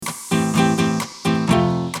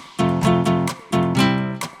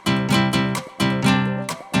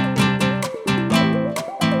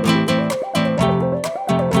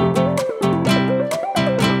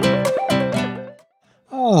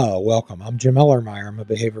Welcome. I'm Jim Ellermeyer. I'm a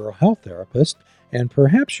behavioral health therapist, and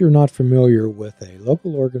perhaps you're not familiar with a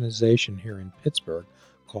local organization here in Pittsburgh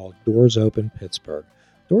called Doors Open Pittsburgh.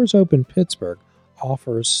 Doors Open Pittsburgh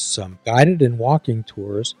offers some guided and walking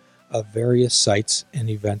tours of various sites and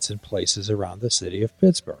events and places around the city of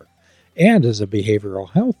Pittsburgh. And as a behavioral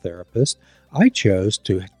health therapist, I chose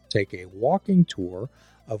to take a walking tour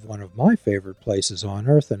of one of my favorite places on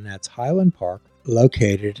earth, and that's Highland Park,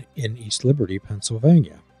 located in East Liberty,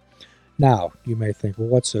 Pennsylvania. Now, you may think, well,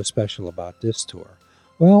 what's so special about this tour?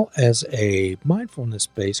 Well, as a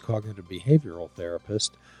mindfulness-based cognitive behavioral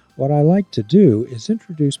therapist, what I like to do is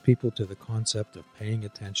introduce people to the concept of paying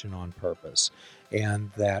attention on purpose,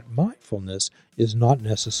 and that mindfulness is not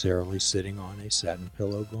necessarily sitting on a satin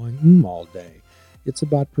pillow going all day. It's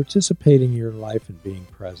about participating in your life and being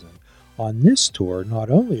present. On this tour,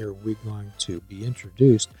 not only are we going to be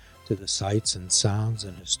introduced to the sights and sounds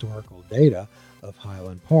and historical data of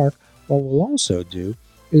Highland Park, what we'll also do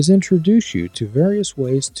is introduce you to various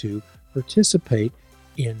ways to participate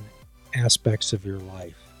in aspects of your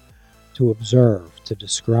life, to observe, to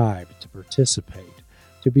describe, to participate,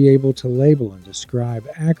 to be able to label and describe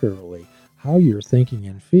accurately how you're thinking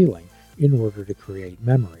and feeling in order to create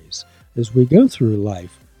memories. As we go through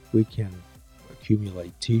life, we can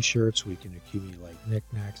accumulate t-shirts, we can accumulate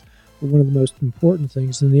knickknacks, but one of the most important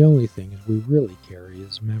things and the only thing we really carry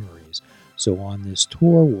is memories. So on this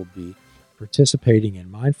tour, we'll be participating in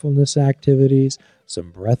mindfulness activities, some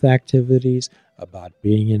breath activities about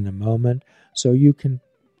being in the moment, so you can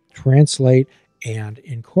translate and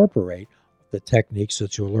incorporate the techniques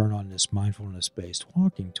that you'll learn on this mindfulness-based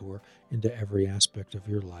walking tour into every aspect of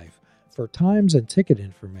your life. For times and ticket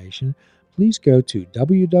information, please go to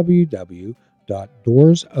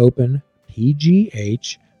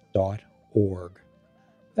www.doorsopenpgh.org.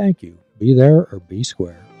 Thank you. Be there or be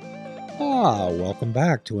square. Welcome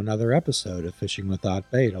back to another episode of Fishing Without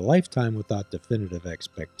Bait, a lifetime without definitive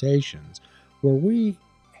expectations, where we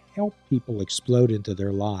help people explode into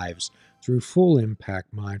their lives through full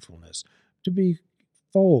impact mindfulness, to be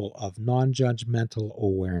full of non-judgmental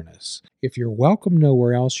awareness. If you're welcome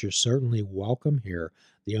nowhere else, you're certainly welcome here.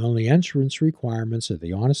 The only entrance requirements are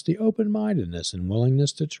the honesty, open-mindedness, and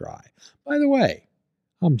willingness to try. By the way,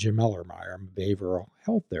 I'm Jim Ellermeyer. I'm a behavioral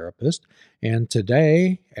health therapist, and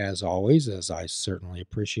today, as always, as I certainly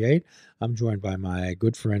appreciate, I'm joined by my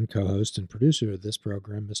good friend, co-host, and producer of this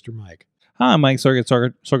program, Mr. Mike. Hi, I'm Mike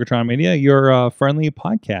Sorgatron Media, your friendly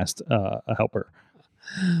podcast helper.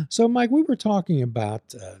 So, Mike, we were talking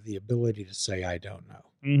about the ability to say I don't know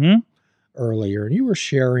earlier, and you were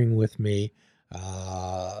sharing with me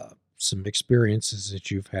some experiences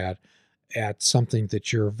that you've had at something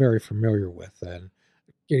that you're very familiar with, and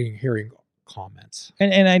hearing comments.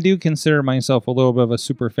 And I do consider myself a little bit of a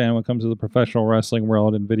super fan when it comes to the professional wrestling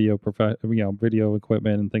world and video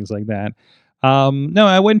equipment and things like that. No,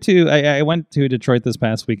 I went to Detroit this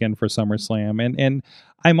past weekend for SummerSlam, and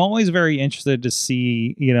I'm always very interested to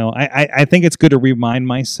see, I think it's good to remind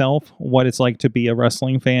myself what it's like to be a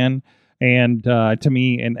wrestling fan. And to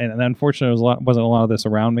me, and unfortunately, wasn't a lot of this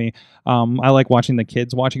around me. I like watching the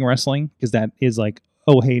kids watching wrestling, because that is like,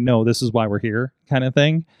 oh, hey, no, this is why we're here kind of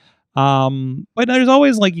thing. But there's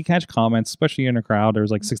always, like, you catch comments, especially in a crowd. There's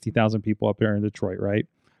like 60,000 people up there in Detroit, right?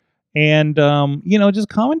 And, just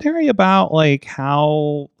commentary about, like,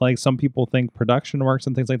 how, like, some people think production works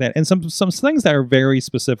and things like that. And some things that are very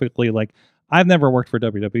specifically, like, I've never worked for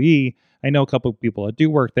WWE. I know a couple of people that do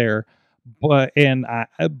work there, but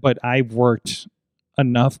I've worked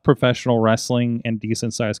enough professional wrestling and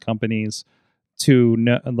decent sized companies to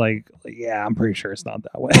know, like, yeah, I'm pretty sure it's not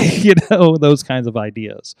that way. Those kinds of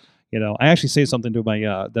ideas. I actually say something to my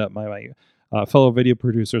fellow video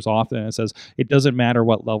producers often, and it says, it doesn't matter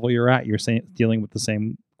what level you're at, you're dealing with the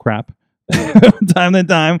same crap time to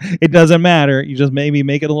time. It doesn't matter. You just maybe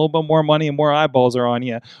make it a little bit more money and more eyeballs are on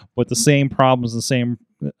you, but the same problems, the same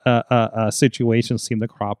situations seem to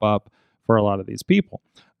crop up for a lot of these people.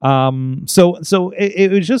 So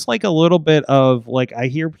it was just like a little bit of, like, I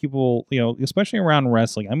hear people, especially around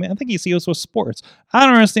wrestling. I mean, I think you see this with sports. I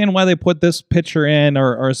don't understand why they put this picture in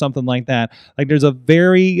or something like that. Like, there's a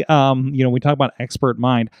very, we talk about expert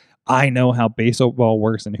mind. I know how baseball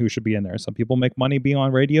works and who should be in there. Some people make money being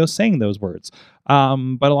on radio saying those words.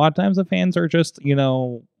 But a lot of times the fans are just,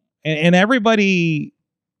 and everybody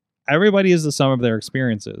is the sum of their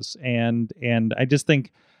experiences. And I just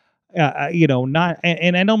think, not,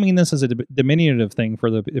 and I don't mean this as a diminutive thing for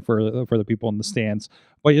the people in the stands,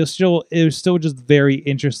 but it's still just very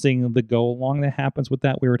interesting the go along that happens with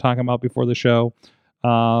that we were talking about before the show.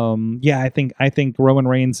 Yeah, I think Roman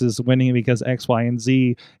Reigns is winning because X, Y, and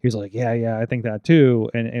Z. He's like, yeah, I think that too.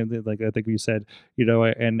 And like I think you said,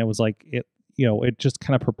 and it was like it just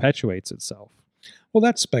kind of perpetuates itself. Well,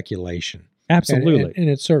 that's speculation. Absolutely. And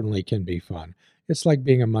it certainly can be fun. It's like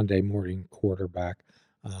being a Monday morning quarterback.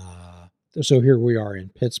 So here we are in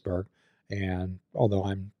Pittsburgh, and although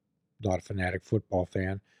I'm not a fanatic football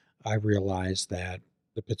fan, I realize that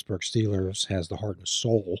the Pittsburgh Steelers has the heart and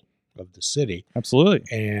soul of the city. Absolutely.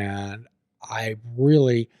 And I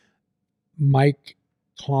really, Mike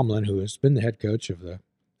Tomlin, who has been the head coach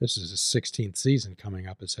this is his 16th season coming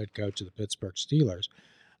up as head coach of the Pittsburgh Steelers,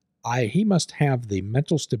 he must have the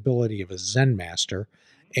mental stability of a Zen master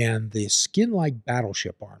and the skin-like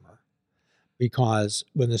battleship armor. Because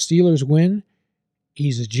when the Steelers win,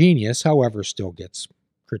 he's a genius, however, still gets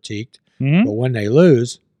critiqued. Mhm. But when they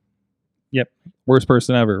lose, Worst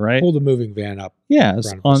person ever, right? pull the moving van up. Yes.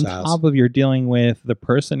 front of On his house. top of you're dealing with the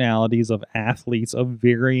personalities of athletes of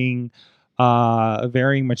varying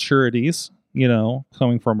maturities,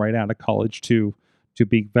 coming from right out of college to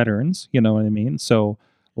be veterans, you know what I mean? So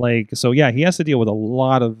yeah, he has to deal with a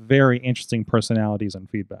lot of very interesting personalities and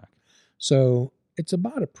feedback. So it's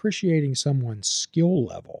about appreciating someone's skill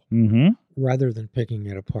level Mm-hmm. rather than picking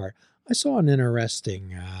it apart. I saw an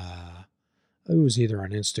interesting, it was either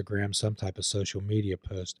on Instagram, some type of social media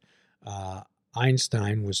post.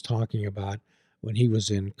 Einstein was talking about when he was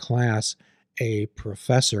in class, a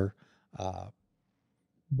professor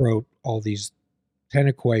wrote all these 10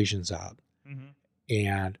 equations out, Mm-hmm.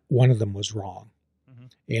 and one of them was wrong. Mhm.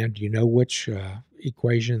 And you know which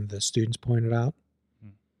equation the students pointed out? Hmm.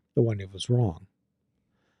 The one that was wrong.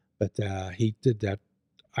 But he did that.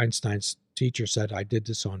 Einstein's teacher said, I did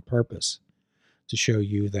this on purpose to show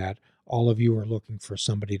you that all of you are looking for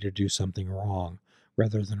somebody to do something wrong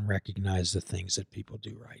rather than recognize the things that people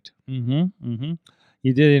do right. Mm-hmm. Mm-hmm.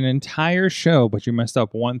 You did an entire show, but you messed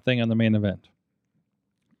up one thing on the main event.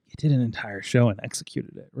 You did an entire show and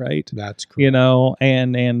executed it, right? That's correct.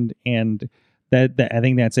 And that I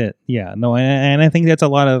think that's it. Yeah, no, and I think that's a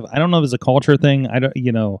lot of, I don't know if it's a culture thing. I don't,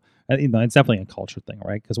 it's definitely a culture thing,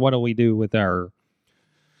 right? Because what do we do with our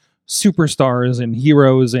superstars and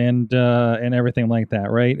heroes and everything like that,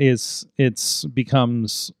 right? It's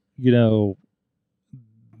becomes,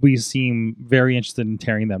 we seem very interested in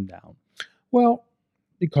tearing them down. Well,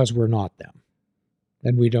 because we're not them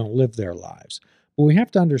and we don't live their lives. But we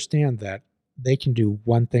have to understand that they can do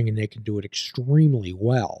one thing and they can do it extremely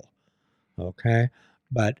well. Okay?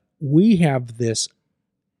 But we have this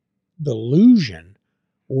delusion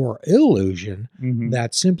or illusion Mhm.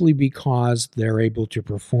 that simply because they're able to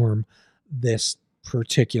perform this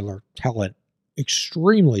particular talent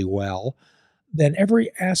extremely well, then every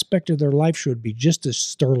aspect of their life should be just as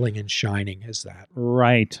sterling and shining as that.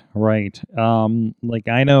 Right. Like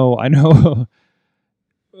I know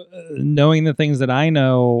knowing the things that I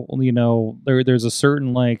know, there's a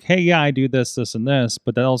certain like, hey, yeah, I do this, and this,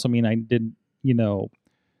 but that also mean I did,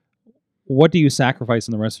 what do you sacrifice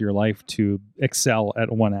in the rest of your life to excel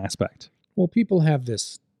at one aspect? Well, people have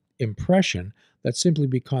this impression that simply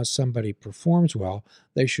because somebody performs well,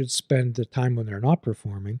 they should spend the time when they're not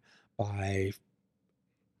performing by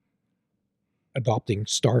adopting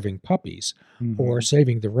starving puppies or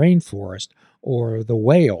saving the rainforest or the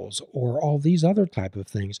whales or all these other type of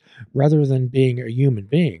things rather than being a human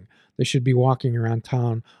being. They should be walking around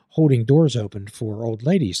town holding doors open for old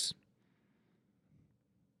ladies.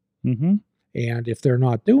 Mm-hmm. And if they're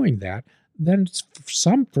not doing that, then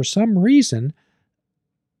for some reason,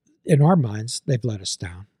 in our minds, they've let us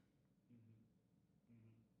down.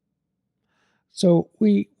 So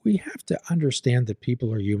we have to understand that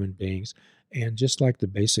people are human beings, and just like the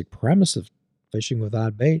basic premise of fishing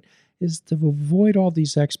without bait is to avoid all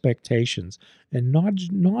these expectations and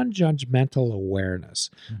non-judgmental awareness.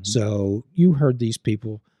 Mhm. So you heard these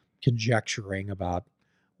people conjecturing about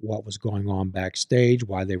what was going on backstage,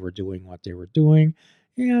 why they were doing what they were doing.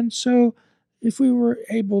 And so if we were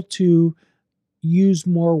able to use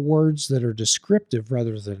more words that are descriptive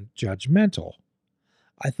rather than judgmental,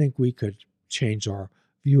 I think we could change our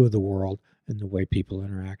view of the world and the way people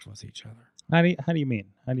interact with each other. How do you mean?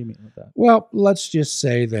 How do you mean with that? Well, let's just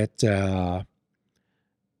say that a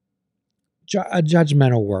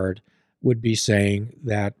judgmental word would be saying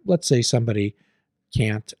that, let's say somebody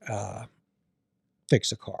can't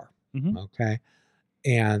fix a car, Mhm. okay?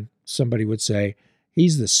 And somebody would say,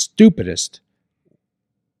 he's the stupidest,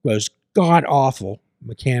 most god-awful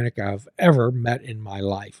mechanic I've ever met in my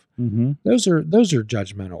life. Mm-hmm. Those are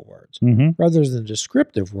judgmental words, Mm-hmm. rather than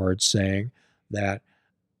descriptive words saying that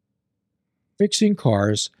fixing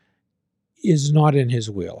cars is not in his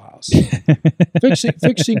wheelhouse.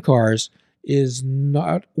 Fixing cars is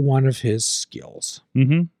not one of his skills.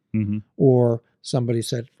 Or somebody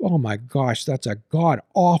said, "Oh my gosh, that's a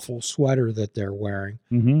god-awful sweater that they're wearing.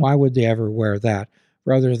 Why would they ever wear that?"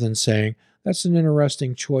 Rather than saying, "That's an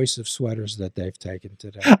interesting choice of sweaters that they've taken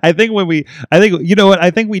today." I think you know what? I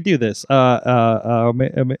think we do this. My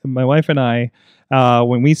wife and I,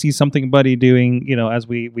 when we see something buddy doing, as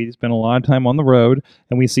we spend a lot of time on the road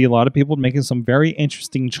and we see a lot of people making some very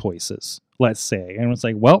interesting choices, let's say, and it's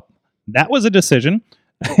like, well, that was a decision.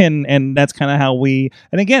 And that's kind of how we,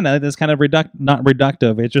 and again, that's kind of not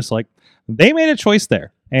reductive. It's just like they made a choice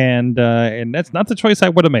there, and that's not the choice I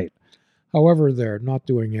would have made. However, they're not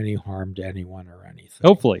doing any harm to anyone or anything.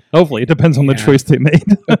 Hopefully, it depends on the choice they made.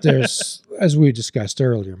 But there's, as we discussed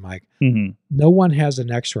earlier, Mike, no one has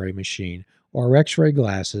an X-ray machine or X-ray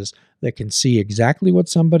glasses that can see exactly what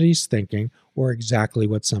somebody's thinking or exactly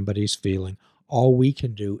what somebody's feeling. All we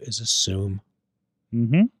can do is assume.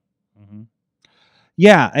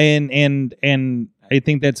 Yeah, and I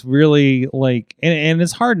think that's really like, and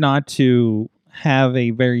it's hard not to have a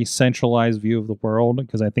very centralized view of the world,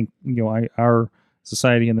 because I think our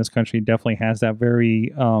society in this country definitely has that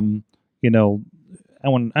very I don't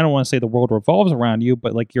want to say the world revolves around you,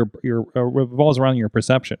 but like your revolves around your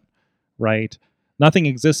perception, right? Nothing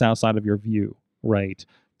exists outside of your view, right?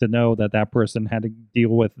 To know that person had to deal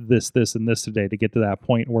with this, and this today to get to that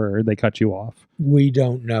point where they cut you off. We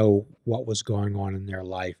don't know what was going on in their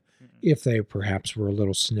life, if they perhaps were a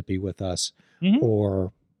little snippy with us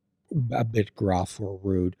or a bit gruff or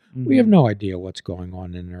rude. We have no idea what's going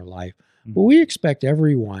on in their life, but we expect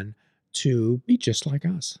everyone to be just like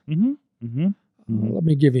us. Let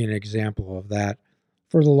me give you an example of that.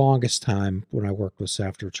 For the longest time, when I worked with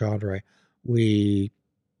Safdar Chaudhry, we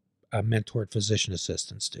mentored physician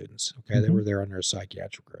assistant students. Okay, they were there under a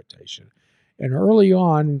psychiatric rotation. And early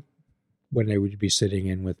on, when they would be sitting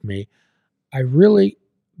in with me, I really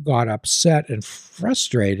got upset and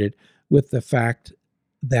frustrated with the fact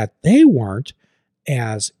that they weren't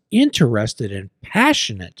as interested and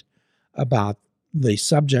passionate about the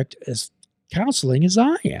subject as counseling as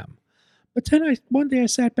I am. But then one day I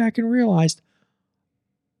sat back and realized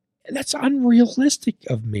that's unrealistic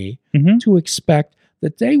of me to expect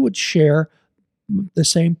that they would share the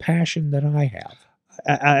same passion that I have.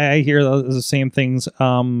 I hear the same things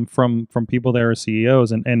from people that are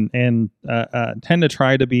CEOs and tend to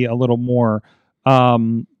try to be a little more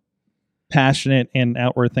passionate and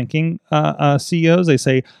outward thinking CEOs. They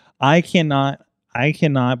say, I cannot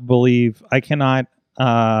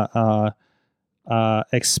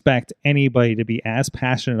expect anybody to be as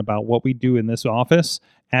passionate about what we do in this office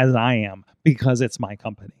as I am, because it's my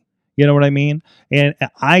company. You know what I mean? And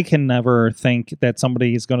I can never think that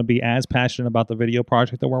somebody is going to be as passionate about the video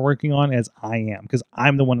project that we're working on as I am, because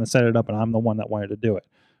I'm the one that set it up and I'm the one that wanted to do it,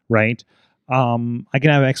 right? I can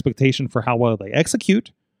have an expectation for how well they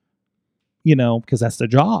execute, because that's the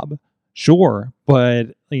job, sure.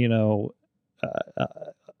 But, I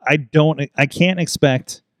can't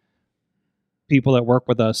expect people that work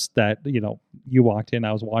with us that, you walked in,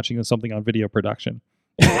 I was watching something on video production,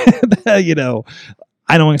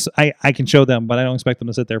 I can show them, but I don't expect them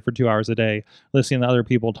to sit there for 2 hours a day listening to other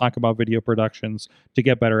people talk about video productions to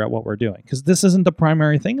get better at what we're doing, because this isn't the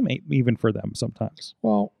primary thing, even for them sometimes.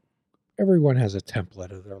 Well, everyone has a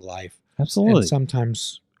template of their life. Absolutely. And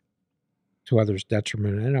sometimes, to others'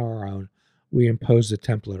 detriment and our own, we impose the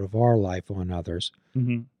template of our life on others.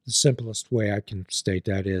 The simplest way I can state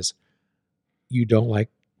that is, you don't like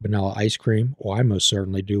vanilla ice cream? Well, I most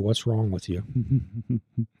certainly do. What's wrong with you?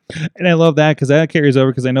 And I love that, because that carries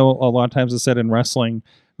over, because I know a lot of times it's said in wrestling,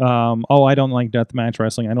 I don't like deathmatch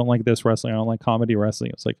wrestling. I don't like this wrestling. I don't like comedy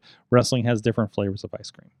wrestling. It's like wrestling has different flavors of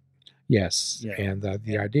ice cream. Yes. Yeah. And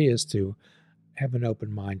the idea is to have an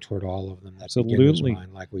open mind toward all of them. That Absolutely.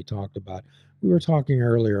 Mind, like we talked about. We were talking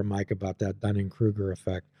earlier, Mike, about that Dunning-Kruger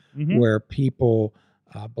effect, where people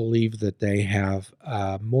believe that they have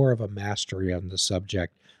more of a mastery on the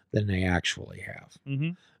subject than they actually have.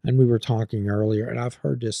 And we were talking earlier, and I've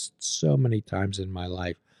heard this so many times in my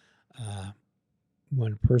life.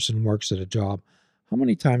 When a person works at a job, how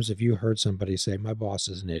many times have you heard somebody say, "My boss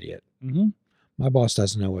is an idiot. My boss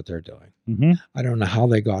doesn't know what they're doing. I don't know how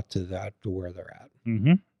they got to where they're at."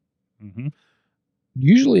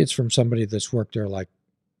 Usually it's from somebody that's worked there like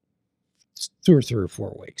 2 or 3 or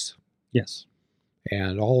 4 weeks. Yes.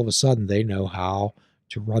 And all of a sudden they know how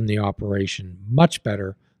to run the operation much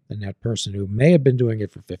better than that person who may have been doing it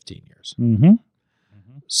for 15 years.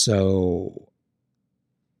 So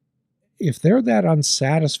if they're that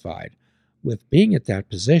unsatisfied with being at that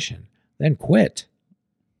position, then quit.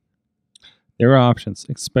 There are options,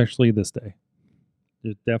 especially this day.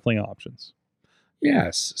 There's definitely options.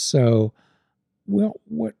 Yes. So, well,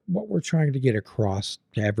 what we're trying to get across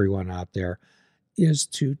to everyone out there is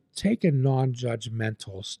to take a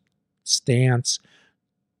non-judgmental stance,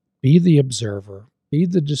 be the observer, be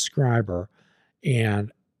the describer,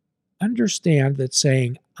 and understand that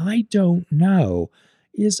saying, I don't know,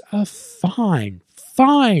 is a fine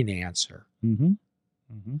answer. Mm-hmm.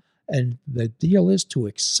 Mm-hmm. And the deal is to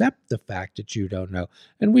accept the fact that you don't know.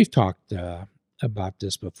 And we've talked about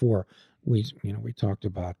this before. We talked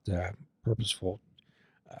about purposeful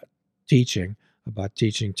teaching, about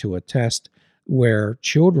teaching to a test, where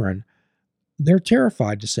children, they're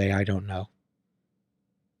terrified to say, I don't know,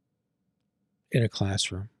 in a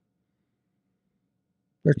classroom.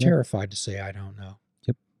 They're terrified to say, I don't know.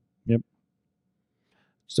 Yep.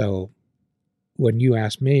 So when you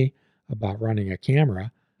ask me about running a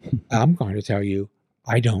camera, I'm going to tell you,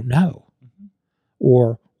 I don't know. Mm-hmm.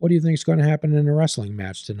 Or, what do you think is going to happen in a wrestling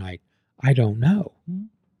match tonight? I don't know. Mm-hmm.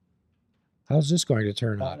 How's this going to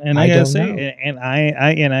turn out? And I gotta say, and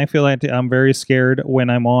I feel like I'm very scared when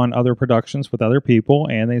I'm on other productions with other people,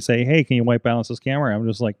 and they say, "Hey, can you white balance this camera?" I'm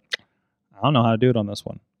just like, I don't know how to do it on this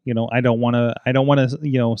one. I don't want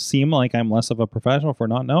to, seem like I'm less of a professional for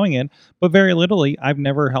not knowing it. But very literally, I've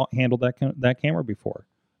never handled that camera before.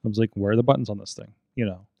 I was like, where are the buttons on this thing?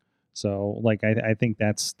 So like I think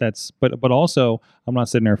that's but also I'm not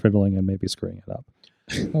sitting there fiddling and maybe screwing it up.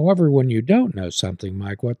 However, when you don't know something,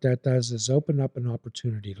 Mike, what that does is open up an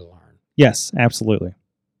opportunity to learn. Yes, absolutely.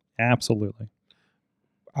 I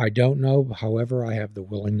don't know, however, I have the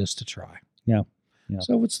willingness to try. Yeah.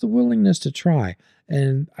 So it's the willingness to try.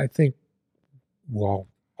 And I think, well,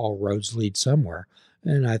 all roads lead somewhere.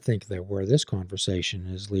 And I think that where this conversation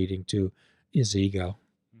is leading to is ego.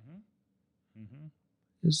 Mm-hmm.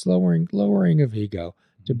 Mm-hmm. Is lowering of ego,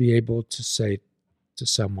 mm-hmm. to be able to say to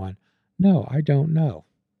someone, no, I don't know.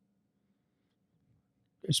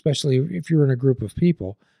 Especially if you're in a group of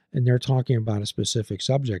people and they're talking about a specific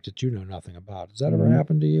subject that you know nothing about. Does that ever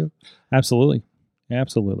happen to you? Absolutely.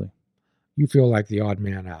 You feel like the odd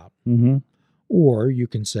man out. Mm-hmm. Or you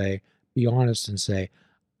can be honest and say,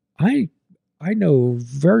 I know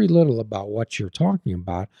very little about what you're talking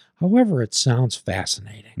about. However, it sounds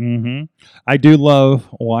fascinating. Mm-hmm. I do love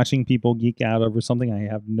watching people geek out over something I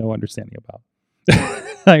have no understanding about.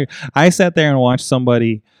 I sat there and watched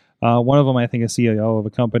somebody, one of them, I think a CEO of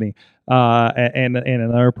a company, and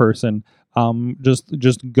another person,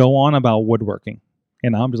 just go on about woodworking.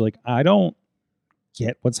 And I'm just like, I don't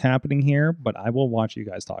get what's happening here, but I will watch you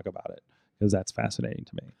guys talk about it because that's fascinating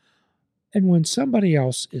to me. And when somebody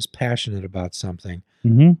else is passionate about something,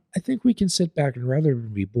 mm-hmm. I think we can sit back and rather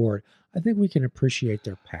than be bored, I think we can appreciate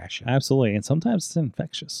their passion. Absolutely. And sometimes it's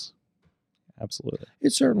infectious. Absolutely.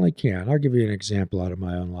 It certainly can. I'll give you an example out of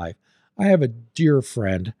my own life. I have a dear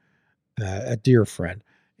friend,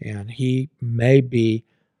 and he may be,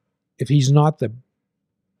 if he's not the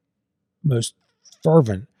most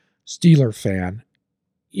fervent Steeler fan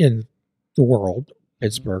in the world,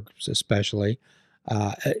 Pittsburgh especially,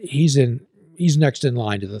 he's next in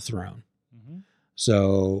line to the throne. Mm-hmm.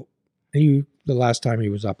 So the last time he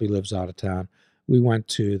was up, he lives out of town. We went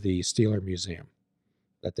to the Steeler Museum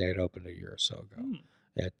that they had opened a year or so ago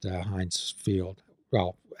at Heinz Field,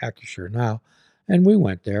 well, Acrisure now, and we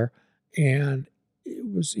went there, and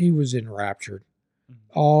he was enraptured.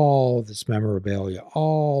 Mm-hmm. All this memorabilia,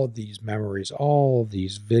 all these memories, all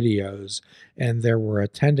these videos, and there were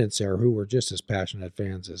attendants there who were just as passionate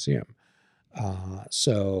fans as him.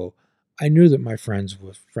 So I knew that my friend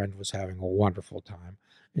was having a wonderful time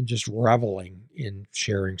and just reveling in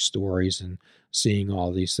sharing stories and seeing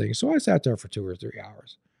all these things. So I sat there for 2 or 3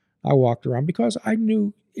 hours. I walked around because I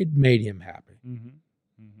knew it made him happy. Mm-hmm.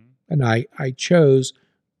 Mm-hmm. And I chose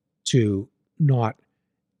to not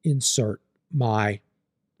insert my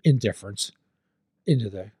indifference into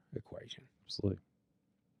the equation. Absolutely.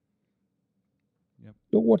 Yep.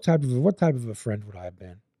 But what type of a friend would I have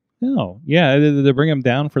been? No. Yeah, to bring them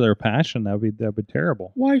down for their passion, that would be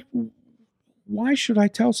terrible. Why should I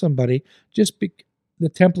tell somebody the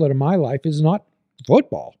template of my life is not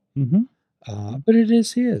football? Mm-hmm. But it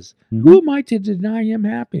is his. Mm-hmm. Who am I to deny him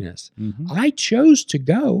happiness? Mm-hmm. I chose to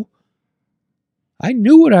go. I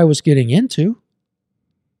knew what I was getting into.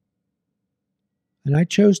 And I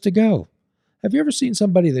chose to go. Have you ever seen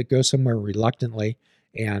somebody that goes somewhere reluctantly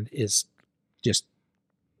and is just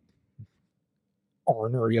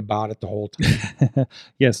ornery about it the whole time?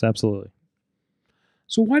 Yes, absolutely.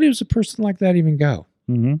 So why does a person like that even go?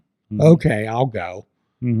 Mm-hmm. Mm-hmm. Okay, I'll go.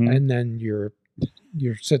 Mm-hmm. And then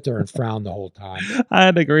you sit there and frown the whole time.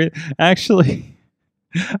 I'd agree. Actually,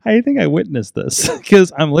 I think I witnessed this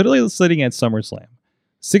because I'm literally sitting at SummerSlam,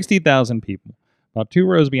 60,000 people. About 2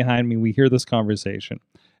 rows behind me, we hear this conversation.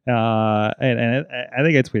 And I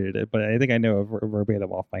think I tweeted it, but I think I know it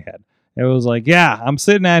verbatim off my head. It was like, yeah, I'm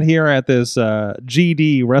sitting out here at this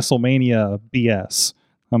GD WrestleMania BS.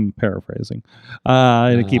 I'm paraphrasing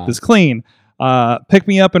to keep this clean. Pick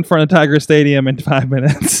me up in front of Tiger Stadium in 5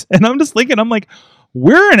 minutes. And I'm just thinking, I'm like,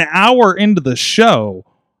 we're an hour into the show.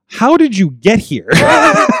 How did you get here?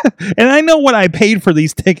 And I know what I paid for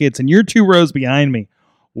these tickets, and you're 2 rows behind me.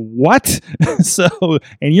 What?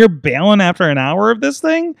 And you're bailing after an hour of this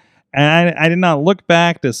thing? And I did not look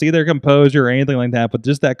back to see their composure or anything like that, but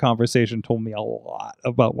just that conversation told me a lot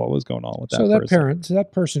about what was going on with that person. So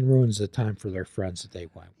that person ruins the time for their friends that they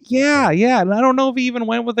went with. Yeah. And I don't know if he even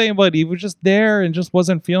went with anybody. He was just there and just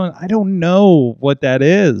wasn't feeling. I don't know what that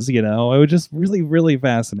is. It was just really, really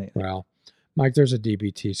fascinating. Well, Mike, there's a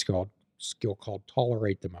DBT skill called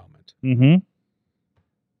tolerate the moment.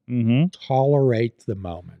 Tolerate the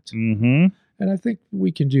moment. And I think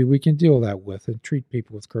we can deal that with and treat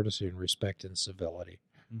people with courtesy and respect and civility.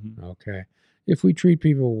 Okay. If we treat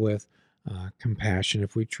people with compassion,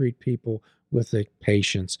 if we treat people with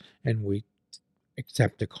patience, and we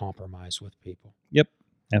accept to compromise with people. Yep.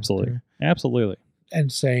 Absolutely. Okay. Absolutely.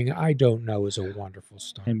 And saying, I don't know is a wonderful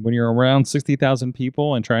start. And when you're around 60,000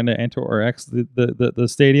 people and trying to enter or exit the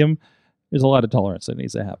stadium, there's a lot of tolerance that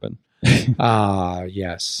needs to happen.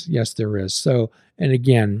 Yes. Yes, there is. So, and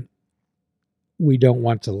again, we don't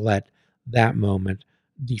want to let that moment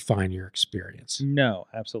define your experience. No,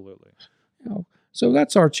 absolutely. So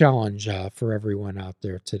that's our challenge for everyone out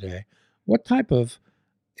there today. What type of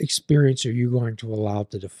experience are you going to allow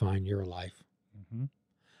to define your life?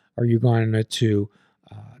 Are you going to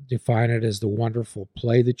define it as the wonderful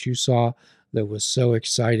play that you saw that was so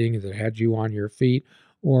exciting that had you on your feet?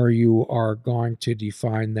 Or you are going to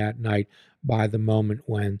define that night by the moment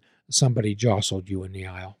when somebody jostled you in the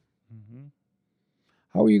aisle?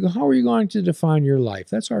 How are you going to define your life?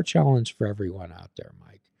 That's our challenge for everyone out there,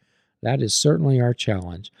 Mike. That is certainly our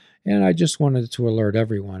challenge. And I just wanted to alert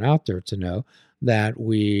everyone out there to know that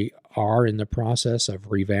we are in the process of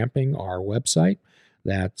revamping our website.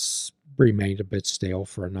 That's remained a bit stale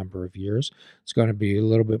for a number of years. It's going to be a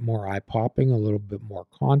little bit more eye-popping, a little bit more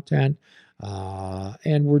content.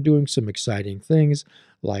 And we're doing some exciting things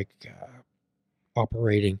like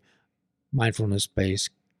operating mindfulness-based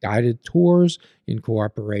guided tours in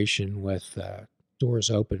cooperation with Doors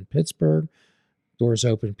Open Pittsburgh,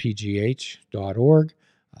 doorsopenpgh.org.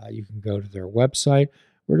 You can go to their website.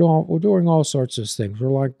 We're doing all sorts of things.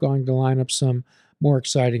 We're going to line up some more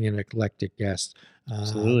exciting and eclectic guests.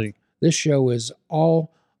 Absolutely. This show is all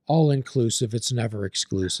inclusive. It's never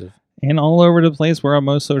exclusive. And all over the place. We're on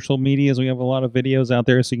most social medias. We have a lot of videos out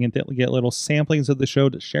there, so you can get little samplings of the show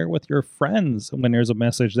to share with your friends when there's a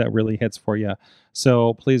message that really hits for you.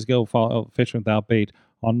 So please go follow Fishing Without Bait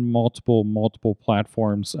on multiple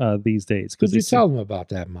platforms these days. Could you tell them about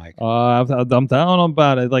that, Mike? I'm telling them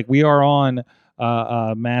about it. Like, we are on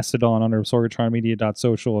Mastodon under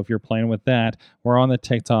sorgatronmedia.social. If you're playing with that, we're on the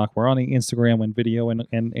TikTok. We're on the Instagram and video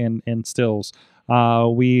and stills.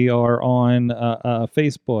 We are on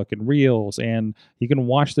Facebook and Reels, and you can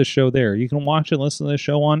watch the show there. You can watch and listen to the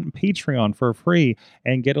show on Patreon for free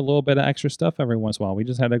and get a little bit of extra stuff every once in a while. We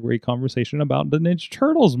just had a great conversation about the Ninja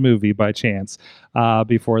Turtles movie by chance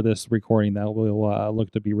before this recording that we'll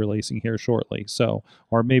look to be releasing here shortly. So,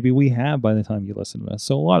 or maybe we have by the time you listen to this.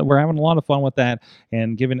 So we're having a lot of fun with that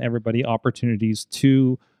and giving everybody opportunities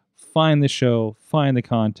to find the show, find the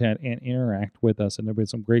content, and interact with us. And there have been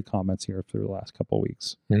some great comments here through the last couple of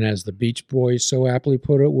weeks. And as the Beach Boys so aptly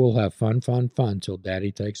put it, we'll have fun till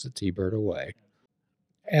Daddy takes the T-Bird away.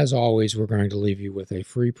 As always, we're going to leave you with a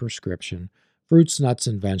free prescription, fruits, nuts,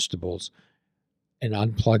 and vegetables, and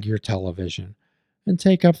unplug your television and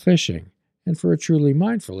take up fishing. And for a truly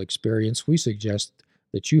mindful experience, we suggest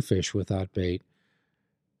that you fish without bait.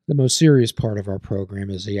 The most serious part of our program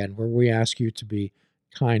is the end, where we ask you to be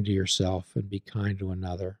kind to yourself and be kind to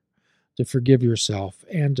another, to forgive yourself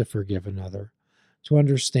and to forgive another, to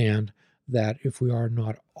understand that if we are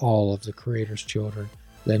not all of the Creator's children,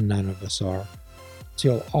 then none of us are.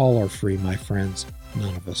 Till all are free, my friends,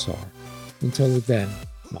 none of us are. Until then,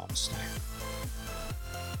 namaste.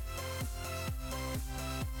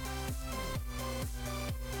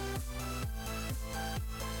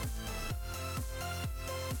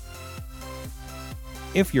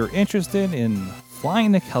 If you're interested in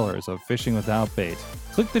flying the colors of Fishing Without Bait,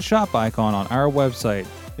 click the shop icon on our website.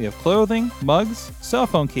 We have clothing, mugs, cell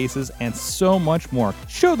phone cases, and so much more.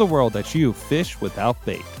 Show the world that you fish without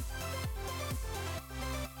bait.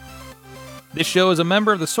 This show is a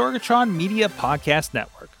member of the Sorgatron Media Podcast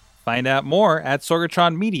Network. Find out more at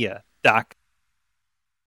sorgatronmedia.com.